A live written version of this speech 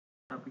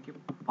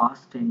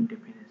Past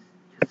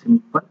indefinite,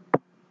 simple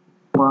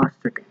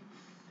past tense,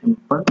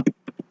 simple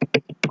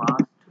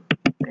past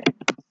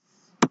tense.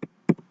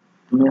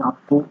 तो मैं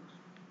आपको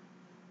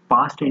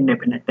पास्ट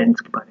इंडेफिनिट टेंस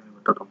के बारे में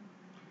बताता हूँ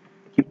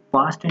कि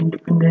पास्ट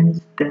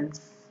इंडेफिनिट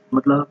टेंस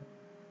मतलब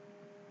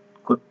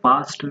कोई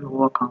पास्ट में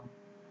हुआ काम,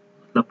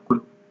 मतलब कोई,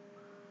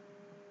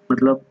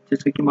 मतलब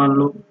जैसे कि मान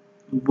लो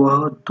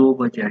वह 2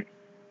 बजे आई,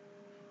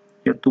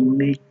 या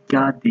तुमने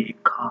क्या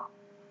देखा,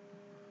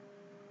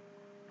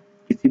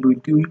 किसी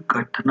बीती हुई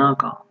घटना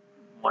का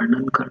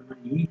वर्णन करना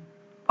ही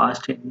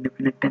पास्ट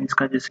इंडेफिनिट टेंस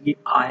का, जैसे कि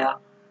आया,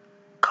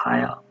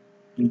 खाया,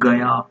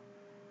 गया,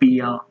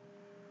 पिया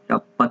या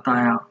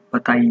बताया,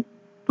 बताई।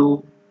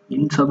 तो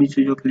इन सभी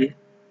चीजों के लिए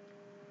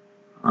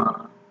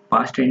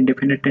पास्ट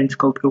इंडेफिनिट टेंस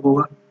का उपयोग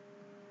होगा।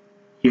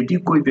 यदि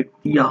कोई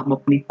व्यक्ति या हम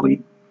अपनी कोई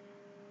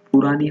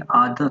पुरानी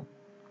आदत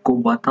को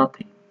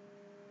बताते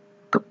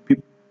तब भी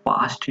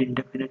पास्ट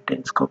इंडेफिनिट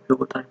टेंस का उपयोग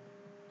होता है।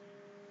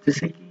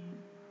 जैसे कि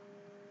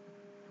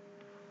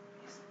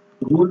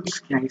रूल्स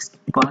क्या है इस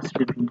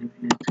पास्ट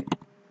इंडेफिनिट से,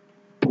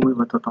 वो मैं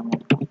बताता हूँ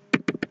आपको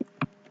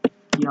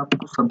कि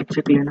आपको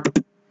सब्जेक्ट लेना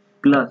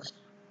प्लस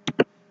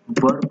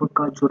वर्ब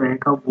का जो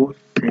रहेगा वो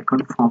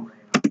सेकंड फॉर्म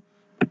रहेगा,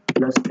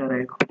 प्लस क्या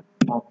रहेगा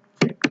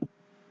ऑब्जेक्ट।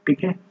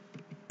 ठीक है,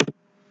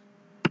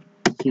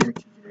 ये चीज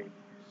रहेगी,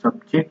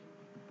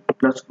 सब्जेक्ट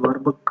प्लस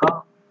वर्ब का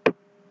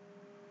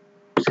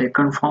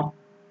सेकंड फॉर्म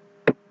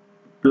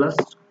प्लस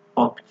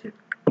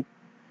ऑब्जेक्ट।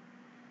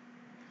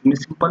 मैं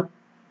सिंपल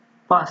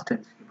पास्ट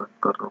टेंस की बात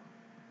कर रहा हूँ,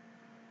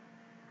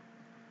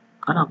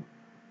 है ना।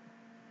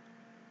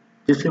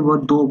 जैसे वो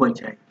 2 बज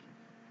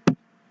जाएगी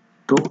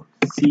तो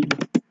सी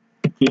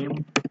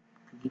केम,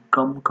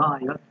 कम का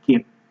आएगा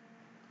केम,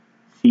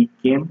 सी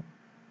केम,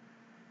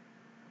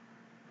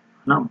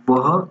 ना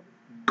वह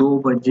 2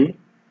 बजे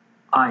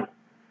आए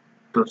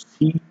तो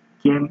सी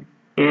केम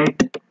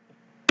एट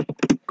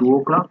 2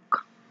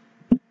 o'clock,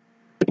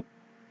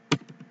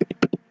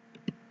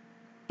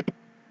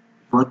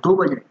 वह 2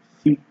 बजे,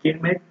 सी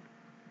केम एट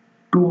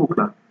 2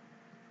 o'clock,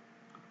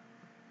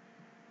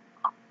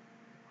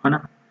 है ना।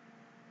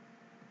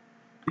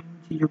 तो इन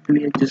चीजों के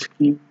लिए जैसे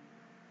कि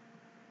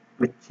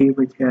 6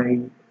 बजे आई,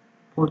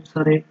 बहुत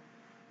सारे।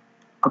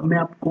 अब मैं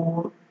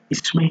आपको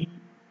इसमें ही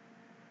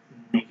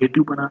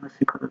नेगेटिव बनाना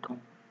सिखा देता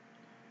हूँ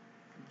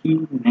कि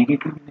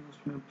नेगेटिव मैंने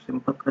उसमें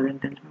सिंपल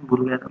प्रेजेंट टेंस में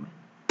भूल गया था, मैं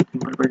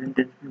सिंपल प्रेजेंट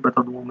टेंस में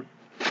बता दूंगा मैं,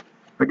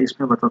 बट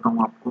इसमें बताता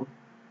हूँ आपको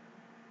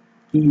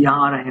कि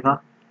यहाँ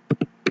रहेगा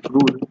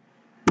रूल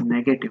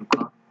नेगेटिव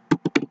का,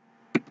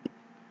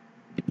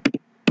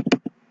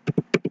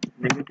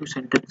 नेगेटिव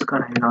सेंटेंस का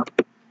रहेगा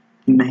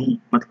नहीं,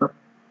 मतलब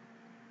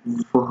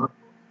वह,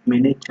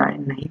 मैंने चाय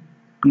नहीं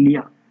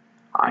लिया,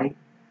 आई,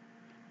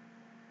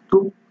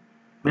 तो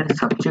मैं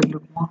सब्जेक्ट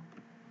लिखूंगा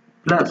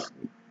plus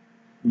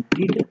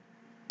did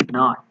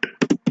not,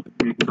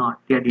 did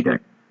not या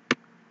डिडंट,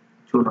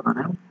 जो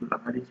लगाना है वो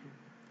लगा दीजिए,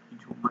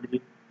 जो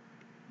मर्जी,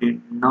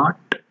 डिड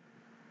नॉट,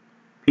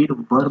 फिर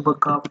वर्ब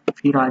का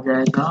फिर आ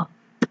जाएगा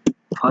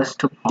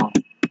फर्स्ट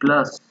फॉर्म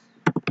प्लस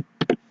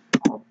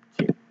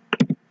ऑब्जेक्ट,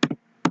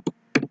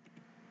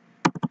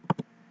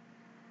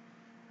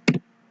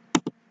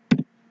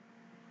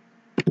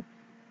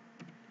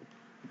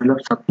 मतलब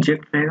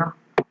सब्जेक्ट रहेगा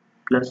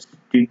प्लस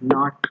डिड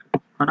नॉट,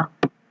 है ना,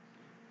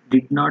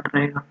 डिड नॉट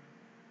रहेगा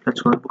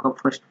प्लस वर्ब का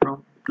first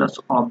form plus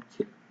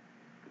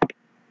object.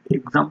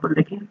 Example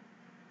देखिए,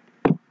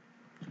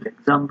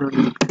 एग्जांपल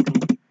लिखते हैं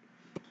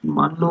कि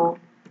मान लो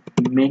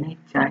मैंने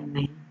चाय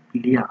नहीं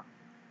लिया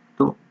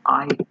तो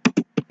I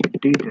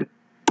did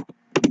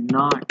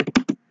not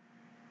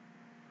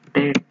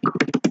take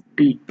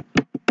T,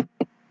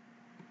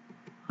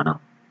 है ना।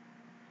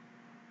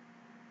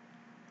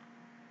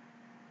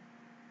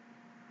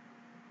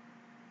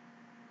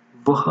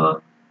 वह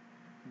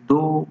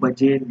 2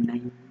 बजे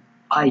नहीं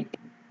आई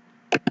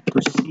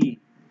तो सी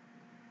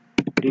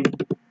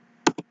did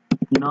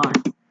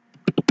not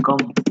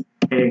come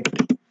eight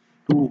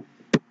 2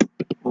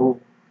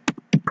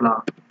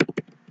 o'clock।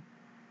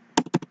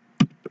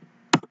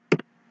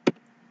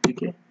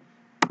 ठीक है,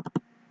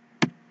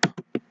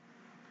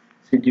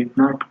 सी did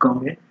not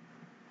come eight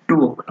 2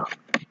 o'clock।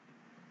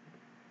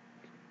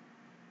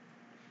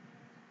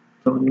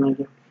 समझ में आ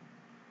गया।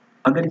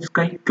 अगर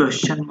इसका ही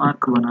क्वेश्चन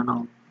मार्क बनाना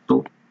हो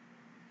तो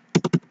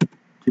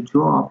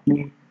जो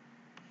आपने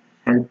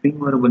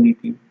हेल्पिंग वर्ब बनी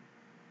थी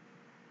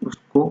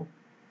उसको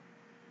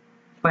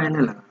पहले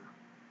लगाना,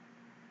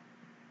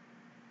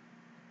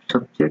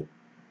 सब्जेक्ट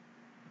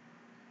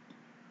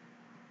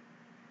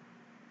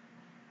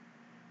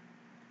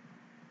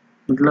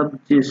मतलब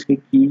जैसे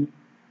कि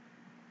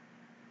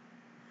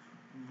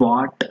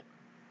what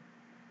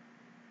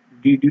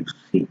did you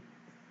see,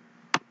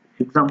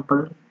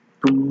 example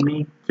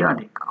तुमने क्या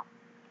देखा,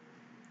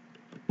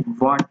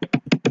 what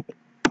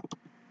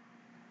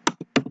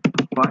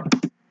what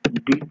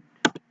did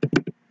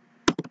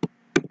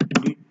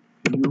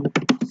you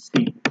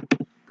see,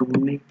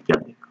 तुमने क्या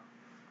देखा,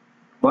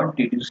 व्हाट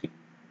डिड यू सी,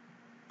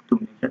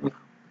 तुमने क्या देखा,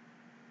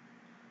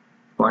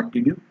 what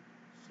did you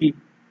see,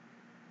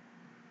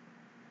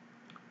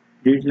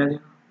 did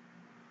लगेगा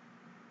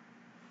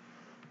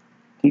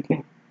ठीक है,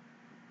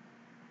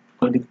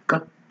 कोई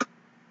दिक्कत,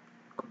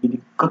 कभी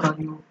दिक्कत आ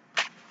रही हो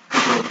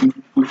तो अभी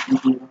पूछ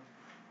लीजिएगा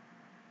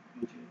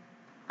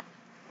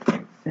मुझे।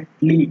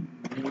 एग्जैक्टली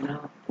मैं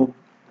आपको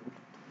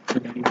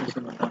तरीके से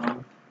बता रहा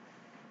हूँ,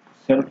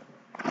 सिर्फ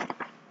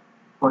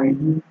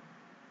फाइल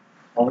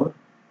और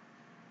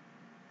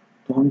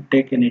don't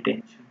take any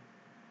tension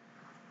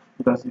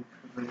because it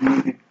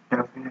will be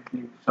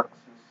definitely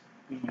success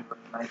in your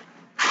life.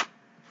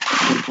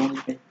 So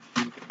don't take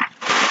any tension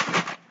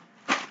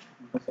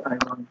because I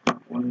want to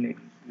only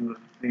your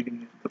reading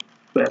is the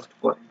best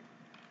quality.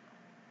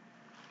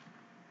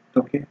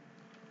 Okay.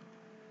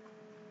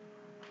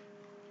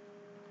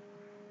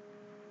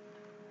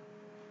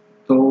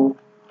 तो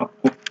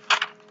आपको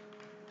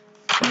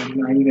समझ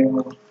में आ ही गया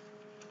होगा,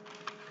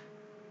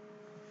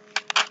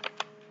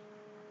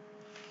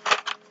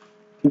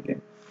 ठीक है।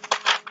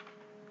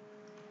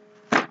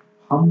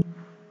 हम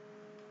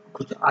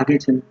कुछ आगे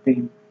चलते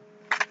हैं,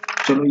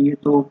 चलो ये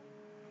तो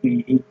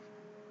यही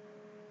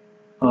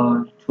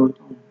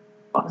छोड़ता हूँ।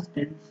 Past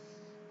tense,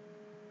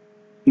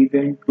 we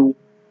went to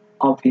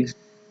office,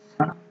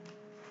 है ना।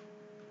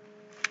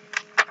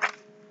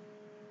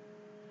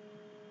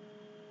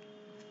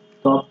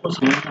 तो आपको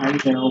समझ में आ ही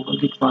गया होगा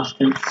कि पास्ट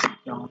टेंस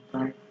क्या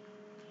होता है।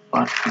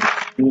 पास्ट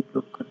टेंस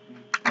उपयोग करते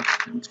हैं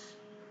पास्ट टेंस,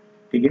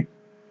 ठीक है।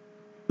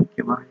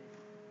 Okay bye.